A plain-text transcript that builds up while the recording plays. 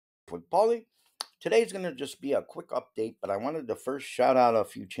with Paulie. Today's going to just be a quick update, but I wanted to first shout out a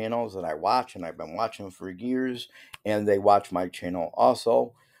few channels that I watch and I've been watching for years, and they watch my channel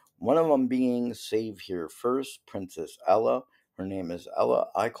also. One of them being Save Here First, Princess Ella. Her name is Ella.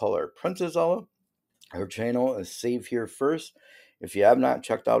 I call her Princess Ella. Her channel is Save Here First. If you have not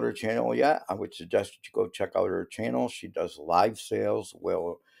checked out her channel yet, I would suggest that you go check out her channel. She does live sales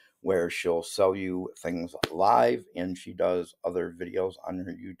where she'll sell you things live, and she does other videos on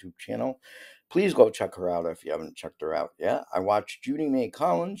her YouTube channel. Please go check her out if you haven't checked her out yet. I watch Judy Mae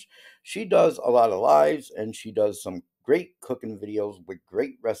Collins. She does a lot of lives, and she does some great cooking videos with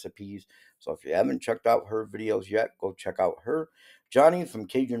great recipes. So if you haven't checked out her videos yet, go check out her. Johnny from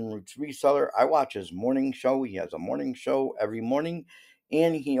Cajun Roots Reseller, I watch his morning show. He has a morning show every morning,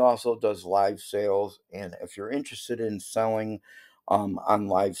 and he also does live sales. And if you're interested in selling on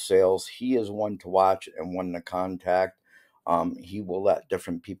live sales, he is one to watch and one to contact. He will let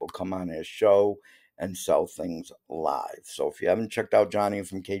different people come on his show and sell things live. So if you haven't checked out Johnny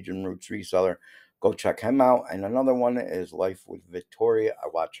from Cajun Roots Reseller, go check him out. And another one is Life with Victoria. I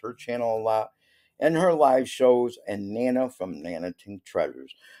watch her channel a lot and her live shows, and Nana from Nana Tink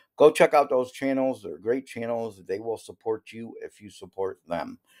Treasures. Go check out those channels. They're great channels. They will support you if you support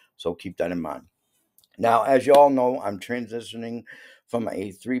them. So keep that in mind. Now, as you all know, I'm transitioning from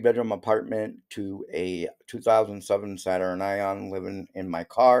a 3-bedroom apartment to a 2007 Saturn Ion, living in my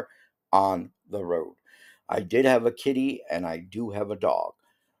car on the road. I did have a kitty and I do have a dog.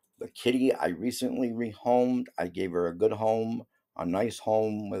 The kitty I recently rehomed. I gave her a good home, a nice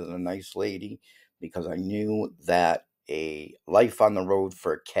home with a nice lady, because I knew that a life on the road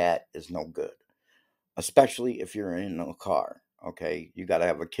for a cat is no good, especially if you're in a car. Okay, you got to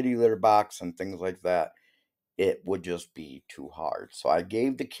have a kitty litter box and things like that. It would just be too hard. So I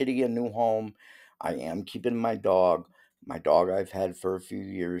gave the kitty a new home. I am keeping my dog. My dog I've had for a few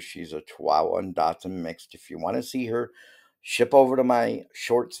years. She's a Chihuahua and Dachshund mixed. If you want to see her, ship over to my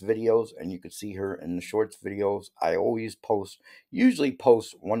shorts videos and you can see her in the shorts videos. I always usually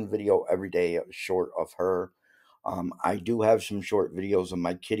post one video every day short of her. I do have some short videos of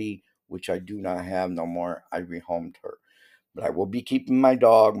my kitty, which I do not have no more. I rehomed her. But I will be keeping my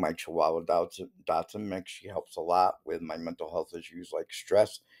dog, my Chihuahua Dachshund mix. She helps a lot with my mental health issues like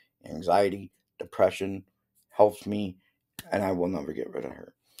stress, anxiety, depression. Helps me, and I will never get rid of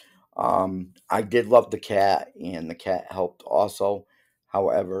her. I did love the cat, and the cat helped also.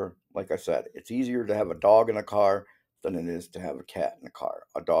 However, like I said, it's easier to have a dog in a car than it is to have a cat in a car.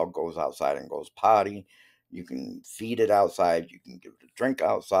 A dog goes outside and goes potty. You can feed it outside. You can give it a drink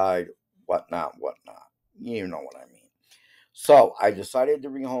outside, whatnot, whatnot. You know what I mean. So I decided to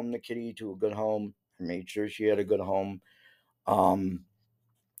rehome the kitty to a good home. I made sure she had a good home. Um,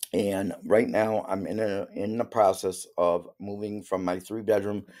 and right now I'm in the process of moving from my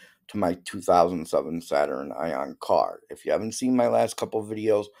 3-bedroom to my 2007 Saturn Ion car. If you haven't seen my last couple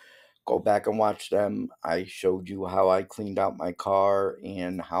videos, go back and watch them. I showed you how I cleaned out my car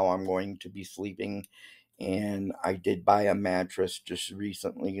and how I'm going to be sleeping. And I did buy a mattress just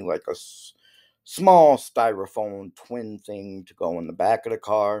recently, like a small styrofoam twin thing to go in the back of the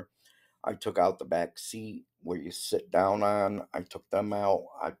car. I took out the back seat where you sit down on. I took them out.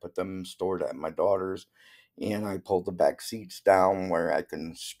 I put them stored at my daughter's, and I pulled the back seats down where I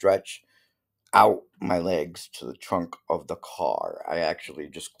can stretch out my legs to the trunk of the car. I actually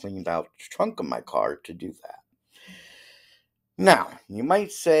just cleaned out the trunk of my car to do that. Now, you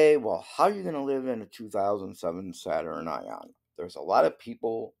might say, well, how are you going to live in a 2007 Saturn Ion? There's a lot of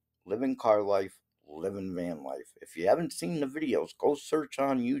people living car life, living van life. If you haven't seen the videos, go search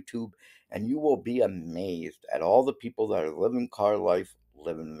on YouTube and you will be amazed at all the people that are living car life,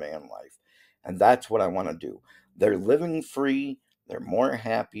 living van life. And that's what I want to do. They're living free, they're more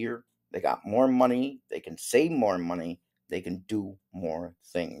happier, they got more money, they can save more money, they can do more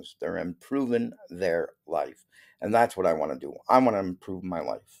things. They're improving their life. And that's what I want to do. I want to improve my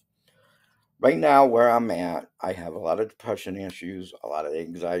life. Right now, where I'm at, I have a lot of depression issues, a lot of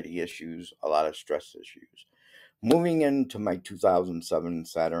anxiety issues, a lot of stress issues. Moving into my 2007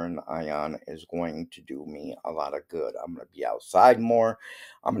 Saturn Ion is going to do me a lot of good. I'm going to be outside more.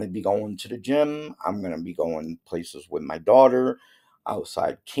 I'm going to be going to the gym. I'm going to be going places with my daughter,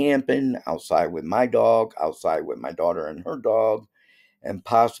 outside camping, outside with my dog, outside with my daughter and her dog, and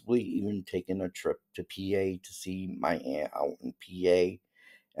possibly even taking a trip to PA to see my aunt out in PA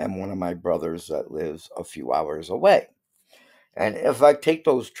and one of my brothers that lives a few hours away. And if I take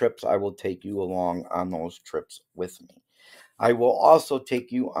those trips, I will take you along on those trips with me. I will also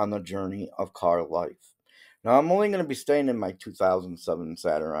take you on the journey of car life. Now, I'm only going to be staying in my 2007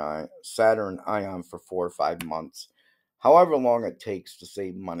 Saturn Ion for 4 or 5 months. however long it takes to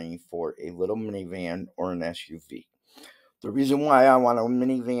save money for a little minivan or an SUV. The reason why I want a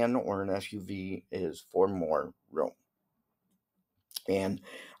minivan or an SUV is for more room. And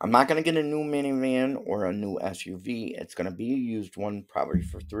I'm not going to get a new minivan or a new SUV. It's going to be a used one, probably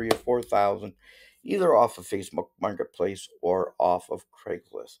for 3 or 4 thousand, either off of Facebook Marketplace or off of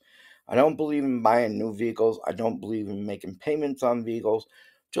Craigslist. I don't believe in buying new vehicles. I don't believe in making payments on vehicles.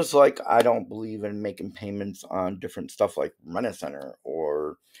 Just like I don't believe in making payments on different stuff like Rent-A-Center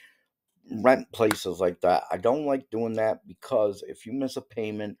or rent places like that. I don't like doing that because if you miss a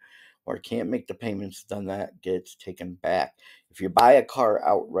payment or can't make the payments, then that gets taken back. If you buy a car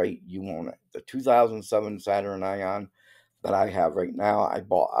outright, you own it. The 2007 Saturn Ion that I have right now, I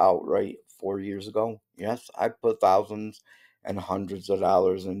bought outright 4 years ago. Yes, I put thousands and hundreds of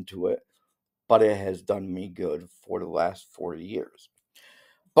dollars into it, but it has done me good for the last 4 years.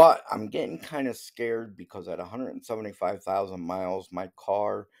 But I'm getting kind of scared because at 175,000 miles, my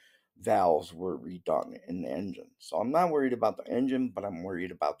car valves were redone in the engine. So I'm not worried about the engine, but I'm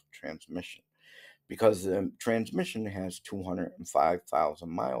worried about the transmission because the transmission has 205,000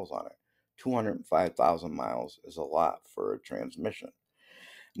 miles on it. 205,000 miles is a lot for a transmission.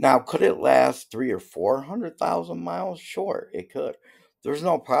 Now, could it last 3 or 400,000 miles? Sure, it could. There's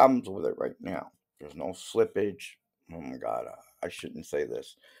no problems with it right now. There's no slippage. Oh my God, I shouldn't say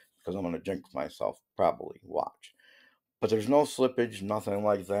this because I'm going to jinx myself. Probably watch. But there's no slippage, nothing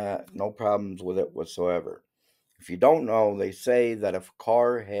like that. No problems with it whatsoever. If you don't know, they say that if a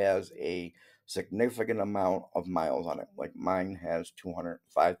car has a significant amount of miles on it, like mine has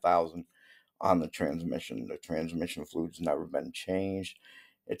 205,000 on the transmission fluid's never been changed.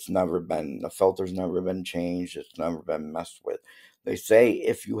 The filter's never been changed. It's never been messed with. They say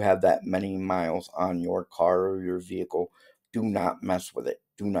if you have that many miles on your car or your vehicle, do not mess with it.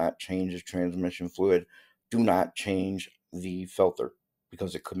 Do not change the transmission fluid. Do not change the filter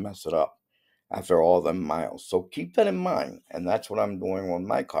because it could mess it up after all them miles. So keep that in mind. And that's what I'm doing with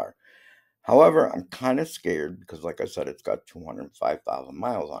my car. However, I'm kind of scared because, like I said, it's got 205,000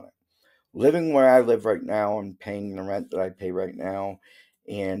 miles on it. Living where I live right now and paying the rent that I pay right now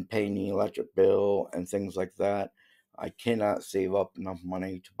and paying the electric bill and things like that, I cannot save up enough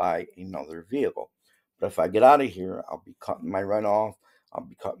money to buy another vehicle. But if I get out of here, I'll be cutting my rent off, I'll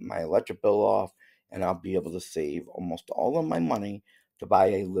be cutting my electric bill off, and I'll be able to save almost all of my money to buy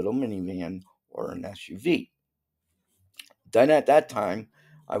a little minivan or an SUV. Then at that time,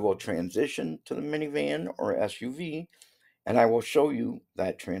 I will transition to the minivan or SUV and I will show you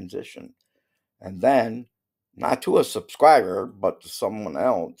that transition. And then, not to a subscriber, but to someone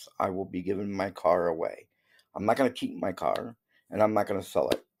else, I will be giving my car away. I'm not going to keep my car and I'm not going to sell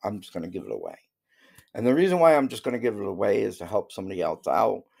it. I'm just going to give it away. And the reason why I'm just going to give it away is to help somebody else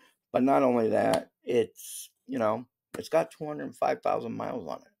out. But not only that, it's got 205,000 miles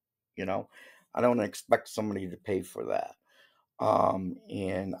on it. You know, I don't expect somebody to pay for that.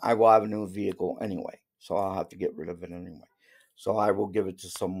 And I will have a new vehicle anyway, so I'll have to get rid of it anyway. So I will give it to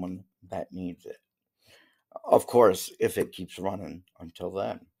someone that needs it. Of course, if it keeps running until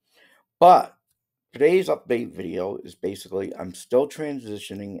then. But today's update video is basically I'm still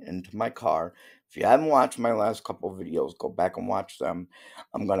transitioning into my car. If you haven't watched my last couple of videos, go back and watch them.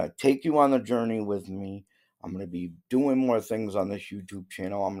 I'm going to take you on the journey with me. I'm going to be doing more things on this YouTube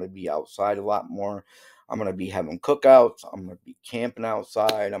channel. I'm going to be outside a lot more. I'm going to be having cookouts. I'm going to be camping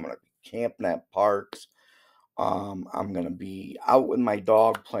outside. I'm going to be camping at parks. I'm going to be out with my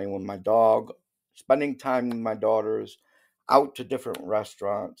dog, playing with my dog, spending time with my daughters, out to different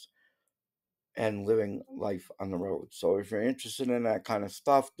restaurants and living life on the road. So if you're interested in that kind of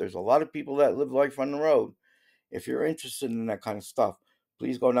stuff, there's a lot of people that live life on the road. If you're interested in that kind of stuff,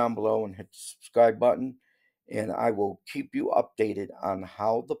 please go down below and hit the subscribe button, and I will keep you updated on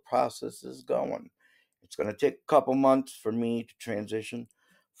how the process is going. It's going to take a couple months for me to transition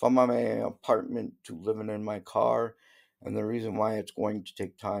from my apartment to living in my car. And the reason why it's going to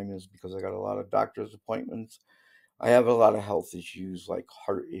take time is because I got a lot of doctor's appointments. I have a lot of health issues like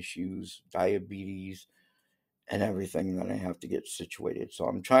heart issues, diabetes, and everything that I have to get situated. So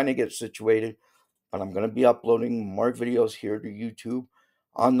I'm trying to get situated, but I'm going to be uploading more videos here to YouTube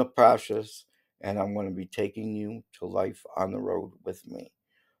on the process, and I'm going to be taking you to life on the road with me.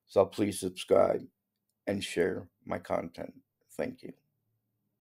 So please subscribe and share my content. Thank you.